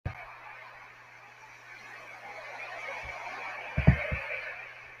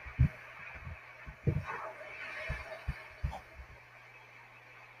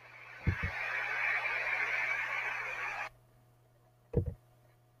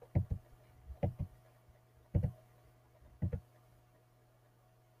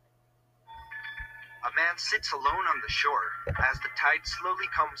sits alone on the shore. As the tide slowly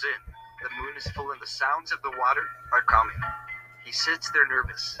comes in, the moon is full and the sounds of the water are calming. He sits there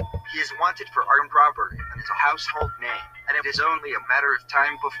nervous. He is wanted for armed robbery and is a household name, and it is only a matter of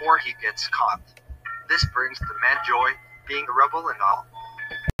time before he gets caught. This brings the man joy, being a rebel and all.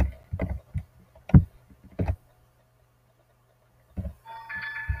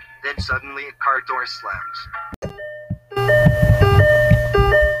 Then suddenly a car door slams.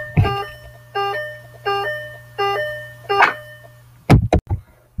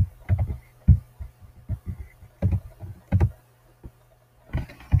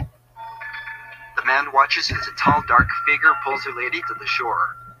 The man watches as a tall, dark figure pulls a lady to the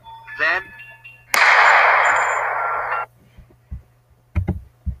shore. Then,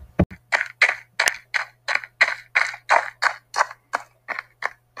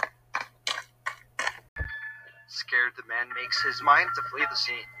 scared, the man makes his mind to flee the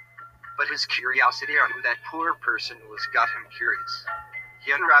scene. But his curiosity on who that poor person was got him curious.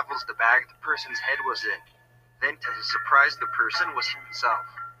 He unravels the bag the person's head was in. Then, to his surprise, the person was himself.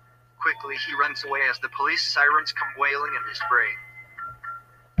 Quickly, he runs away as the police sirens come wailing in his brain.